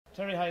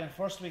Terry Hyland,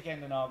 first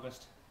weekend in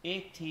August,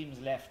 8 teams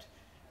left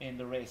in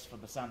the race for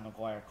the Sam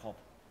Maguire Cup.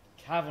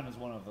 Cavan is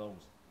one of those.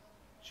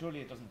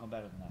 Surely it doesn't come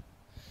better than that.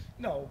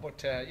 No,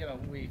 but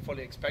we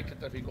fully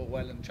expected that we go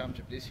well in the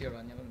championship this year,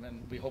 and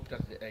we hope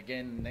that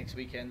again next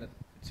weekend that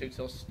it suits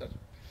us. That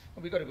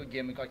we got a good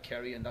game, we got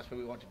Kerry, and that's where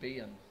we want to be,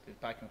 and we're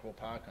back in Croke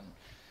Park, and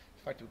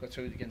the fact that we got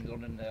through again in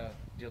London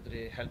the other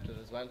day helped it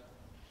as well.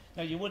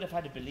 Now, you would have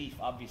had a belief,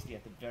 obviously,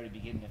 at the very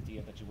beginning of the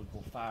year that you would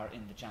go far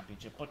in the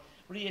championship, but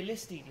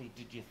realistically,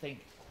 did you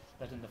think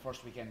that in the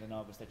first weekend in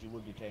August that you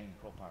would be playing in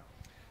Croke Park?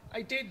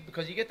 I did,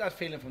 because you get that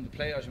feeling from the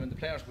players. I mean, the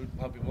players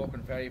have been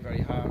working very,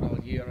 very hard all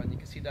year, and you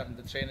can see that in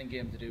the training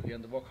game they do here,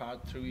 and they work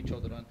hard through each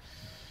other. And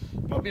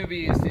probably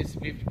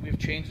we've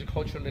changed the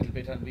culture a little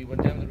bit, and we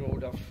went down the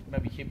road of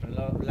maybe keeping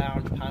a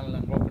large panel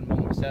and working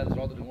among ourselves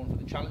rather than going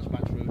for the challenge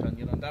match route,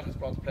 and that has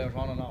brought the players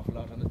on an awful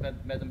lot, and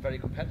it's made them very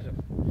competitive.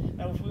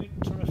 Now, if we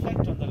to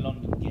reflect on the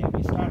London game,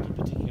 you started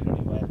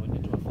particularly well, went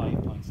into a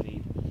 5 points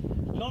lead.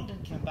 London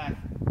came back.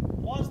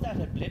 Was that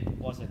a blip?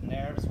 Was it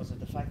nerves? Was it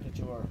the fact that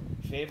you were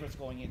favourites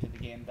going into the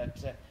game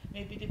that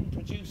maybe didn't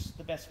produce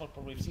the best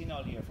football we've seen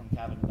all year from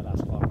Cavan in the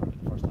last quarter, in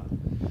the first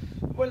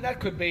half? Well, that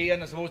could be,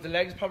 and I suppose the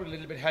legs probably a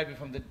little bit heavy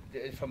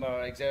from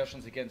our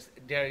exertions against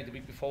Derry the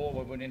week before.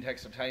 We went into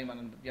extra time,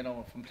 and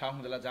from talking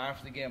to the lads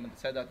after the game, and they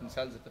said that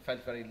themselves, that they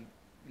felt very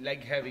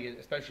leg heavy,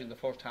 especially in the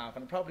first half,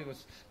 and it probably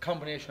was a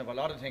combination of a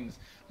lot of things.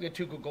 We had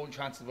 2 good goal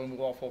chances when we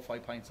were 4 or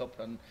 5 points up,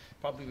 and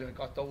probably we had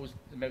got those,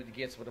 maybe the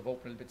gates would have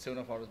opened a little bit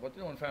sooner for us, but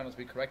in fairness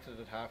we corrected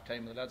it at half time,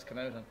 and the lads came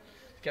out and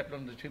kept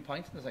under 2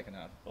 points in the second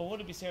half. Well,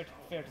 would it be fair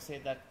to say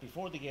that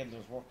before the game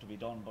there was work to be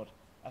done, but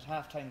at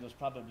half time there was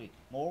probably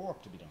more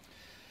work to be done?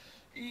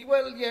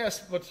 Well,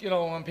 yes, but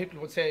and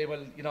people would say,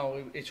 well,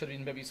 it should have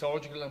been maybe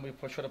surgical, and we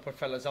should have put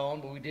fellas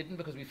on, but we didn't,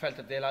 because we felt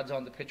that the lads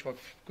on the pitch were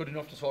good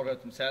enough to sort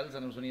out themselves,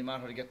 and it was only a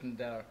matter of getting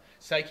their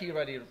psyche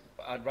ready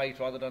right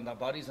rather than their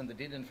bodies, and they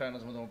did, in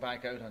fairness, when they were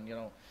back out, and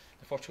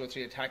the first 2 or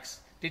 3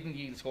 attacks didn't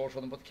yield scores for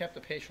them, but they kept the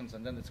patience,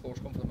 and then the scores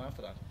come for them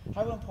after that.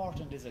 How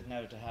important is it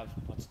now to have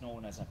what's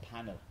known as a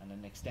panel, and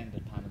an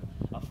extended panel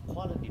of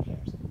quality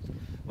players?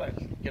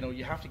 Well,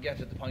 you have to get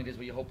to the point is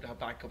where you hope to have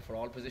backup for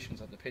all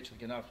positions on the pitch.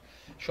 You're not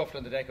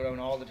shuffling the deck around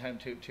all the time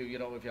to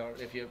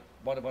if you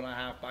want a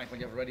half back when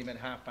you have a ready-made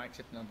half back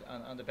sitting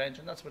on the bench,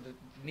 and that's what it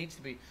needs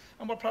to be.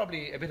 And we're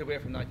probably a bit away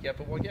from that yet,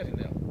 but we're getting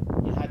there.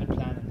 You had a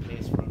plan in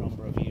place for a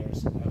number of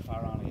years. How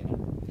far on are you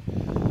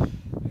now?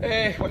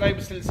 Well, I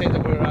would still say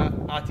that we're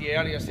at the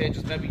earlier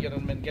stages. Maybe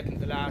getting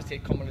the last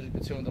 8 coming a little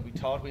bit sooner than we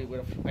thought. We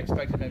would have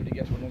expected maybe to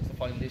get to the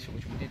final this year,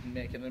 which we didn't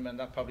make, and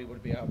that probably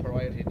would be our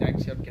priority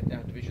next year. Getting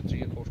down to Division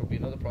 3, of course, would be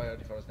another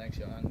priority for us next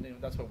year, and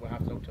that's what we'll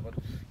have to look to.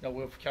 But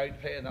we've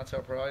carried play, and that's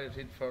our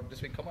priority for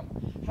this week coming.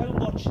 How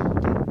much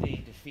did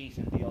the defeat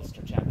in the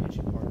Ulster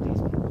Championship hurt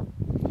these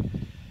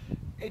men?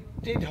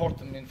 It did hurt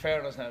them, in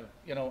fairness now,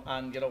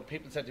 and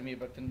people said to me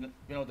about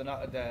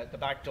the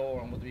back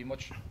door, and would there be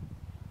much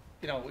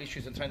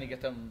issues in trying to get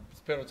them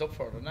spirits up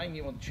for it. And I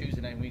knew on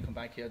Tuesday night when we come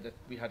back here that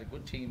we had a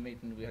good team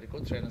meeting, we had a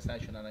good training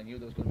session, and I knew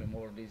there was going to be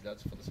more of these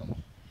lads for the summer.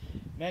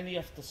 Many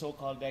of the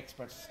so-called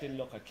experts still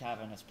look at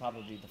Cavan as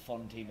probably the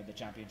fun team of the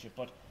championship,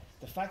 but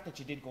the fact that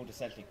you did go to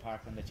Celtic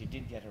Park and that you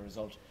did get a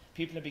result,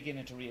 people are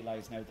beginning to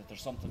realise now that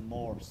there's something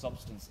more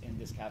substance in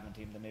this Cavan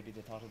team than maybe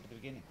they thought at the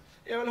beginning.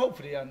 Yeah, well,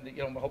 hopefully, and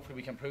hopefully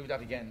we can prove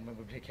that again when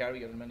we play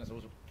Kerry.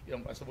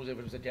 I suppose if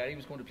it was a Derry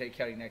was going to play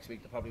Kerry next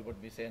week, they probably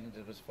wouldn't be saying that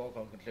it was a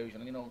foregone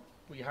conclusion. And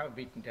we have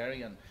beaten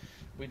Derry, and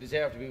we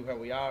deserve to be where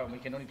we are, and we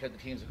can only play the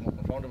teams that come up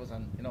in front of us.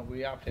 And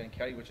we are playing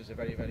Kerry, which is a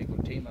very, very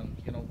good team, and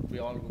we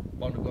all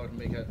want to go out and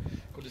make a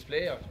good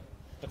display out.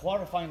 The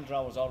quarter-final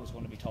draw is always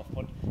going to be tough,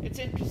 but it's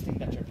interesting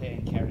that you're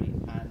playing Kerry,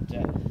 and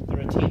they're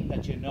a team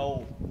that you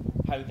know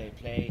how they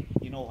play,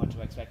 you know what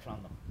to expect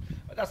from them.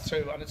 That's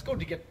true, and it's good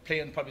to get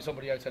playing probably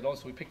somebody outside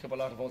also. We picked up a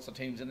lot of Ulster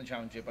teams in the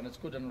championship, and it's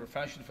good and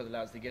refreshing for the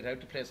lads to get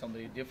out to play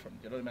somebody different,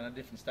 a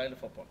different style of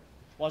football.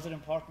 Was it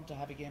important to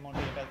have a game under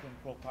your belt in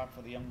Croke Park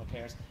for the younger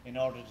players in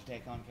order to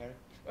take on Kerry?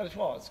 Well, it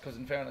was, because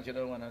in fairness,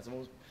 and I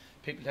suppose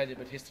people tell you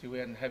about history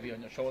weighing heavy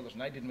on your shoulders,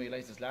 and I didn't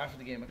realise this after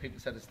the game, and people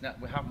said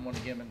we haven't won a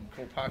game in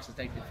Croke Park since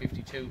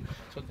 1952,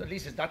 so at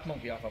least it's that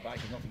monkey off our back,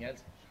 if nothing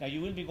else. Now,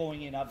 you will be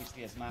going in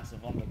obviously as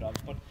massive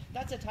underdogs, but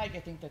that's a tag I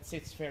think that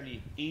sits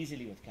fairly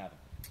easily with Cavan.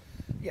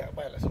 Yeah,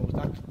 well, I suppose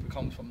that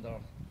comes from their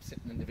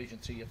sitting in Division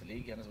 3 of the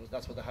league, and I suppose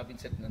that's what they have been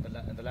sitting in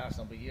the last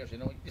number of years.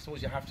 I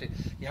suppose you have to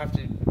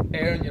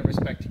earn your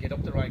respect to get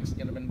up the ranks.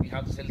 We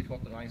have to still come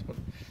up the ranks, but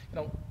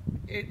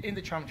in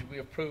the championship we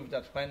have proved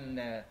that when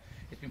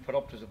it's been put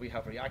up to us that we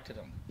have reacted,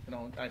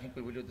 and I think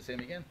we will do the same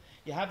again.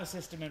 You have a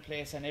system in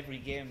place, and every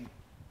game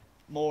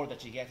more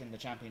that you get in the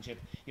championship,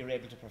 you're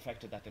able to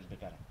perfect it that little bit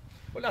better.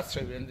 Well, that's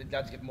true, and the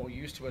lads get more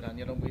used to it,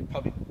 and we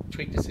probably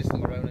tweak the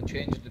system around and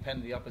change it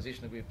depending on the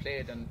opposition that we've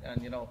played, and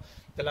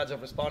the lads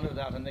have responded to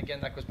that, and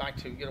again that goes back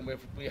to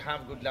we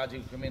have good lads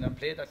who come in and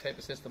play that type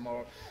of system,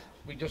 or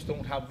we just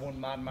don't have one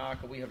man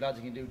marker. We have lads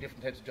who can do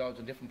different types of jobs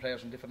and different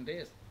players on different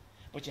days.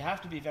 But you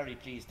have to be very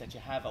pleased that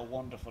you have a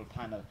wonderful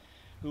panel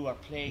who are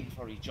playing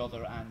for each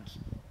other, and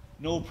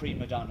no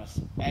prima donnas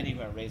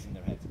anywhere raising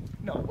their heads.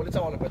 No, well, it's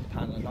all about the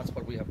panel, and that's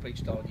what we have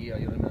preached all year.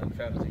 You know what I mean? In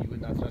fairness to you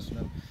in that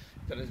restaurant,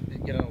 there is,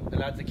 you know, the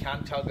lads that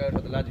can tug out,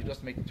 or the lads who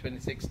just make the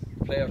 26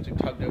 players who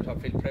tugged out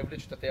have feel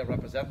privileged that they are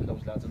representing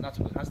those lads, and that's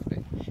what it has to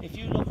be. If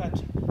you look at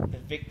the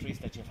victories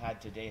that you've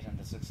had to date and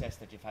the success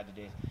that you've had to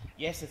date,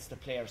 yes, it's the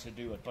players who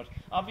do it, but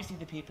obviously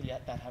the people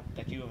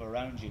that you have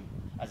around you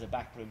as a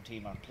backroom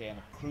team are playing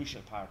a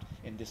crucial part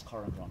in this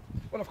current run.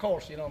 Well, of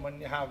course, you know, when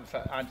you have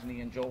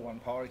Anthony and Joe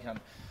and Park and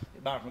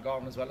Mark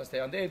McGovern as well as they,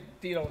 and they,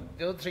 you know,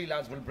 the other three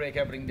lads will break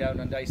everything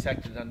down and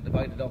dissect it and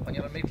divide it up, and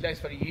you know, make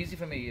life very easy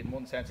for me in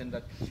one sense, in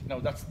that, you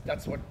know,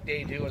 that's what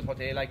they do, is what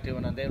they like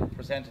doing, and they'll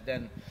present it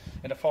then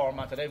in a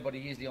format that everybody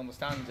easily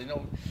understands. You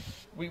know,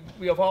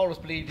 we have always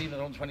believed, even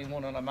at under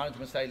 21, and our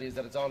management style is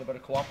that it's all about a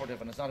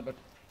cooperative, and it's not about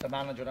the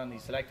manager and the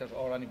selectors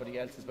or anybody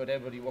else. It's about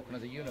everybody working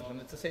as a unit,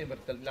 and it's the same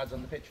with the lads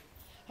on the pitch.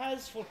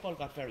 Has football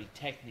got very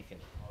technical,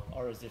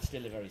 or is it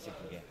still a very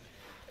simple game?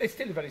 It's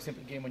still a very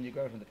simple game when you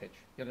go out on the pitch.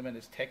 You know what I mean?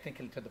 It's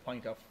technical to the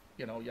point of,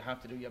 you know, you have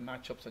to do your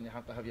matchups, and you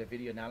have to have your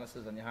video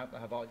analysis, and you have to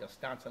have all your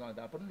stats and all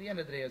that. But at the end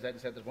of the day, as I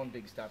said, there's one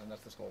big stat, and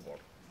that's the scoreboard.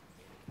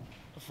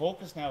 The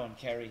focus now on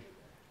Kerry,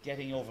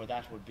 getting over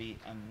that would be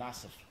a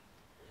massive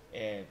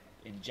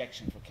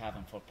injection for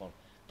Cavan football.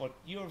 But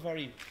you're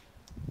very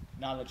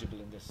knowledgeable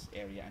in this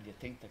area, and you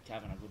think that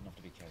Cavan are good enough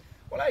to be Kerry?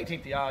 Well, I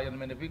think they are. You know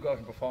what I mean? If we go out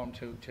and perform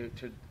to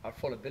our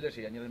full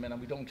ability, and you know what I mean,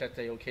 and we don't let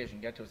the occasion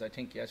get to us, I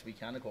think yes, we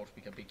can. Of course,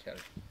 we can beat Kerry.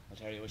 Well,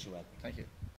 Terry, I wish you well. Thank you.